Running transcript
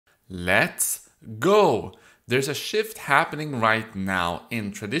Let's go! There's a shift happening right now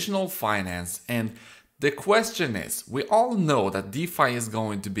in traditional finance, and the question is, we all know that DeFi is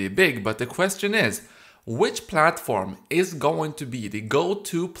going to be big, but the question is, which platform is going to be the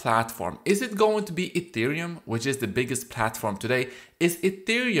go-to platform? Is it going to be Ethereum, which is the biggest platform today? Is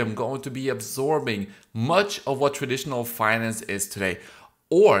Ethereum going to be absorbing much of what traditional finance is today?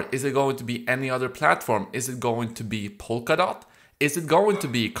 Or is it going to be any other platform? Is it going to be Polkadot? Is it going to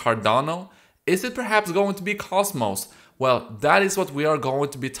be Cardano? Is it perhaps going to be Cosmos? Well, that is what we are going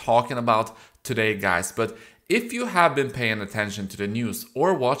to be talking about today, guys. But if you have been paying attention to the news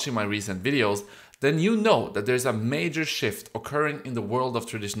or watching my recent videos, then you know that there's a major shift occurring in the world of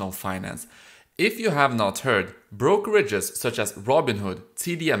traditional finance. If you have not heard, brokerages such as Robinhood,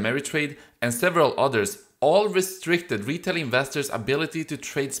 TD Ameritrade, and several others all restricted retail investors' ability to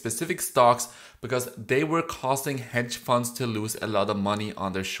trade specific stocks because they were causing hedge funds to lose a lot of money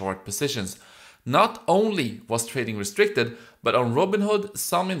on their short positions. Not only was trading restricted, but on Robinhood,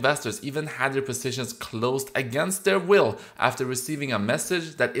 some investors even had their positions closed against their will after receiving a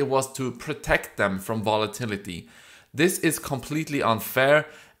message that it was to protect them from volatility. This is completely unfair,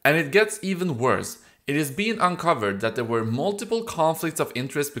 and it gets even worse. It is being uncovered that there were multiple conflicts of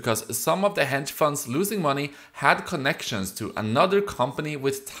interest because some of the hedge funds losing money had connections to another company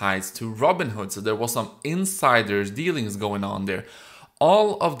with ties to Robinhood, so there was some insiders dealings going on there.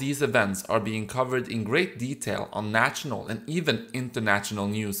 All of these events are being covered in great detail on national and even international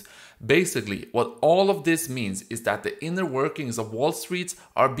news. Basically, what all of this means is that the inner workings of Wall Street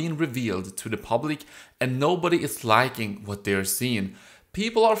are being revealed to the public, and nobody is liking what they're seeing.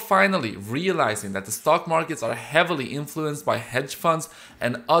 People are finally realizing that the stock markets are heavily influenced by hedge funds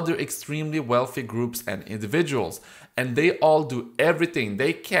and other extremely wealthy groups and individuals, and they all do everything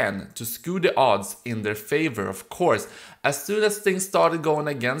they can to skew the odds in their favor. Of course, as soon as things started going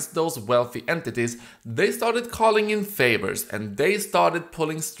against those wealthy entities, they started calling in favors and they started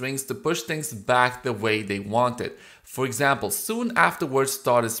pulling strings to push things back the way they wanted. For example, soon afterwards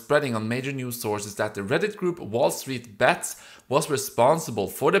started spreading on major news sources that the Reddit group Wall Street Bets was responsible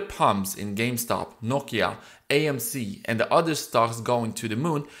for the pumps in GameStop, Nokia, AMC, and the other stocks going to the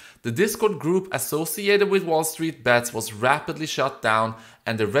moon. The Discord group associated with Wall Street Bets was rapidly shut down,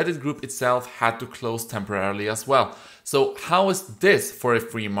 and the Reddit group itself had to close temporarily as well. So how is this for a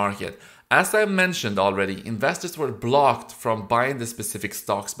free market? As I mentioned already, investors were blocked from buying the specific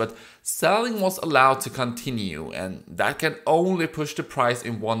stocks, but selling was allowed to continue, and that can only push the price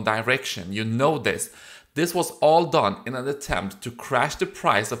in one direction. You know this. This was all done in an attempt to crash the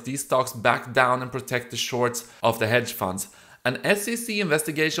price of these stocks back down and protect the shorts of the hedge funds. An SEC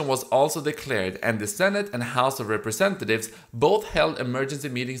investigation was also declared, and the Senate and House of Representatives both held emergency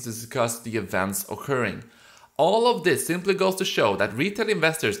meetings to discuss the events occurring. All of this simply goes to show that retail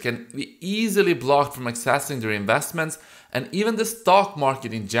investors can be easily blocked from accessing their investments and even the stock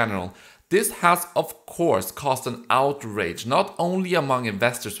market in general. This has, of course, caused an outrage not only among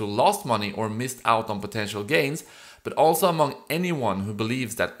investors who lost money or missed out on potential gains, but also among anyone who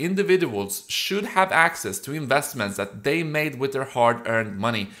believes that individuals should have access to investments that they made with their hard-earned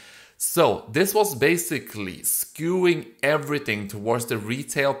money. So this was basically skewing everything towards the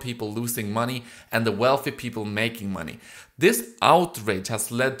retail people losing money and the wealthy people making money. This outrage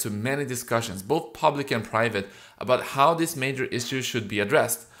has led to many discussions, both public and private, about how this major issue should be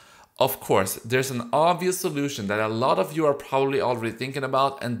addressed. Of course, there's an obvious solution that a lot of you are probably already thinking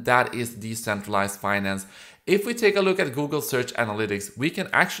about, and that is decentralized finance. If we take a look at Google Search Analytics, we can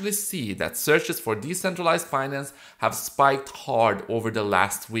actually see that searches for decentralized finance have spiked hard over the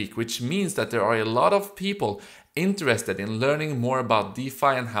last week, which means that there are a lot of people interested in learning more about DeFi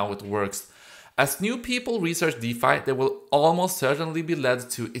and how it works. As new people research DeFi, they will almost certainly be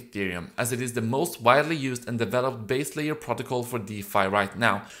led to Ethereum, as it is the most widely used and developed base layer protocol for DeFi right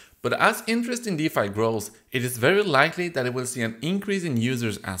now. But as interest in DeFi grows, it is very likely that it will see an increase in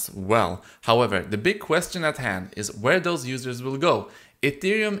users as well. However, the big question at hand is where those users will go.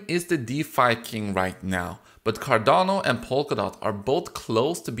 Ethereum is the DeFi king right now, but Cardano and Polkadot are both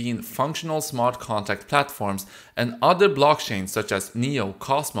close to being functional smart contract platforms, and other blockchains such as Neo,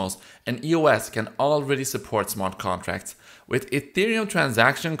 Cosmos, and EOS can already support smart contracts. With Ethereum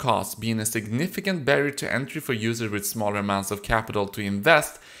transaction costs being a significant barrier to entry for users with smaller amounts of capital to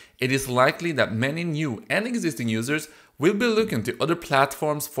invest, it is likely that many new and existing users will be looking to other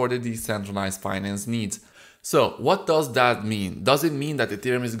platforms for their decentralized finance needs. So what does that mean? Does it mean that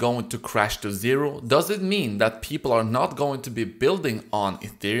Ethereum is going to crash to zero? Does it mean that people are not going to be building on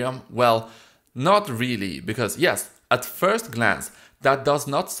Ethereum? Well, not really, because yes, at first glance, that does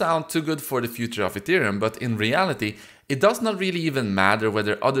not sound too good for the future of Ethereum, but in reality, it does not really even matter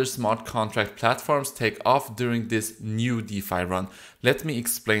whether other smart contract platforms take off during this new DeFi run. Let me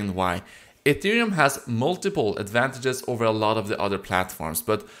explain why. Ethereum has multiple advantages over a lot of the other platforms,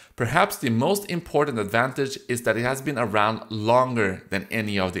 but perhaps the most important advantage is that it has been around longer than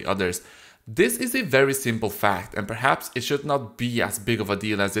any of the others. This is a very simple fact, and perhaps it should not be as big of a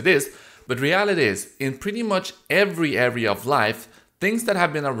deal as it is, but reality is, in pretty much every area of life, things that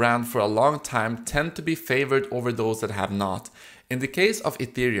have been around for a long time tend to be favored over those that have not. In the case of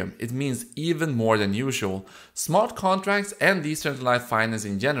Ethereum, it means even more than usual. Smart contracts and decentralized finance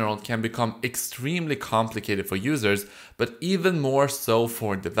in general can become extremely complicated for users, but even more so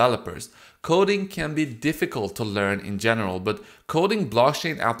for developers. Coding can be difficult to learn in general, but coding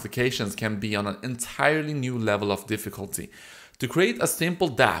blockchain applications can be on an entirely new level of difficulty. To create a simple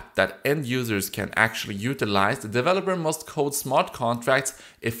dApp that end users can actually utilize, the developer must code smart contracts,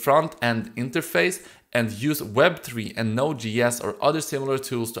 a front-end interface, and use Web3 and Node.js or other similar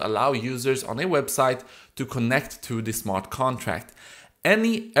tools to allow users on a website to connect to the smart contract.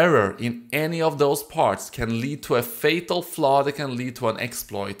 Any error in any of those parts can lead to a fatal flaw that can lead to an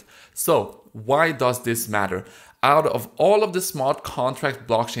exploit. So, why does this matter? Out of all of the smart contract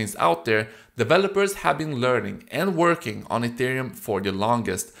blockchains out there, developers have been learning and working on Ethereum for the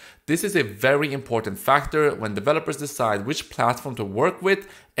longest. This is a very important factor when developers decide which platform to work with,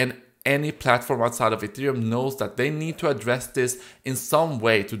 and any platform outside of Ethereum knows that they need to address this in some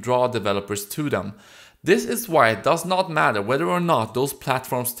way to draw developers to them. This is why it does not matter whether or not those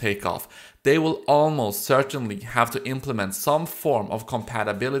platforms take off. They will almost certainly have to implement some form of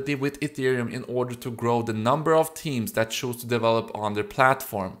compatibility with Ethereum in order to grow the number of teams that choose to develop on their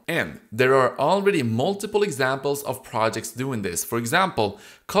platform. And there are already multiple examples of projects doing this. For example,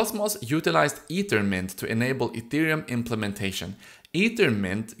 Cosmos utilized Ethermint to enable Ethereum implementation.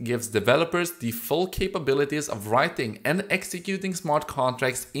 Ethermint gives developers the full capabilities of writing and executing smart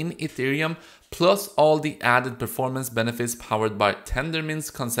contracts in Ethereum, plus all the added performance benefits powered by Tendermint's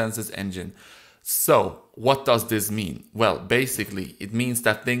consensus engine. So, what does this mean? Well, basically, it means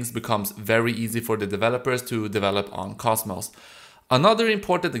that things becomes very easy for the developers to develop on Cosmos. Another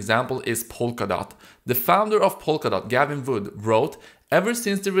important example is Polkadot. The founder of Polkadot, Gavin Wood, wrote, "Ever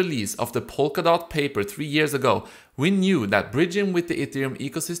since the release of the Polkadot paper 3 years ago, we knew that bridging with the Ethereum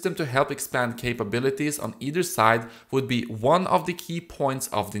ecosystem to help expand capabilities on either side would be one of the key points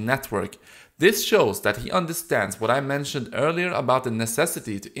of the network." This shows that he understands what I mentioned earlier about the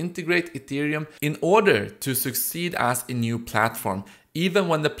necessity to integrate Ethereum in order to succeed as a new platform, even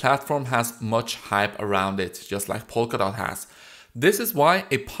when the platform has much hype around it, just like Polkadot has. This is why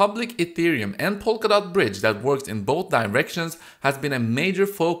a public Ethereum and Polkadot bridge that works in both directions has been a major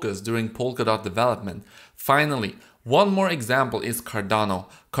focus during Polkadot development. Finally, one more example is Cardano.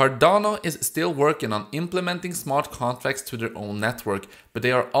 Cardano is still working on implementing smart contracts to their own network, but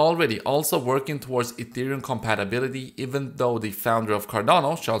they are already also working towards Ethereum compatibility, even though the founder of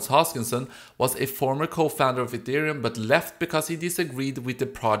Cardano, Charles Hoskinson, was a former co-founder of Ethereum but left because he disagreed with the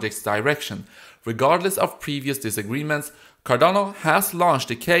project's direction. Regardless of previous disagreements, Cardano has launched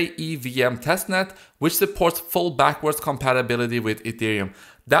the KEVM testnet, which supports full backwards compatibility with Ethereum.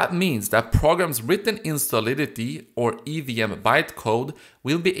 That means that programs written in Solidity or EVM bytecode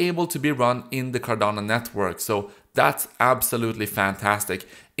will be able to be run in the Cardano network. So that's absolutely fantastic.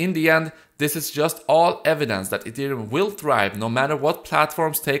 In the end, this is just all evidence that Ethereum will thrive no matter what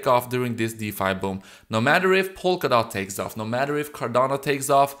platforms take off during this DeFi boom. No matter if Polkadot takes off, no matter if Cardano takes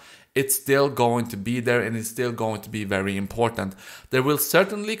off, it's still going to be there and it's still going to be very important. There will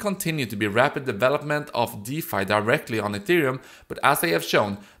certainly continue to be rapid development of DeFi directly on Ethereum, but as I have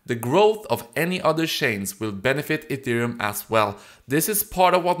shown, the growth of any other chains will benefit Ethereum as well. This is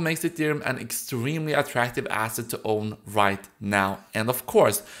part of what makes Ethereum an extremely attractive asset to own right now. And of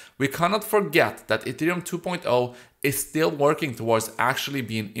course, we cannot forget that Ethereum 2.0 is still working towards actually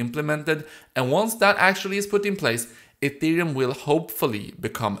being implemented, and once that actually is put in place, Ethereum will hopefully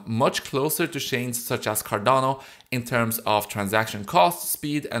become much closer to chains such as Cardano in terms of transaction cost,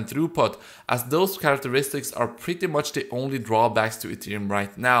 speed, and throughput, as those characteristics are pretty much the only drawbacks to Ethereum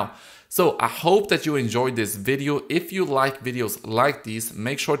right now. So I hope that you enjoyed this video. If you like videos like these,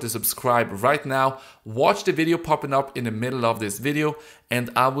 make sure to subscribe right now. Watch the video popping up in the middle of this video, and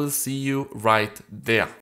I will see you right there.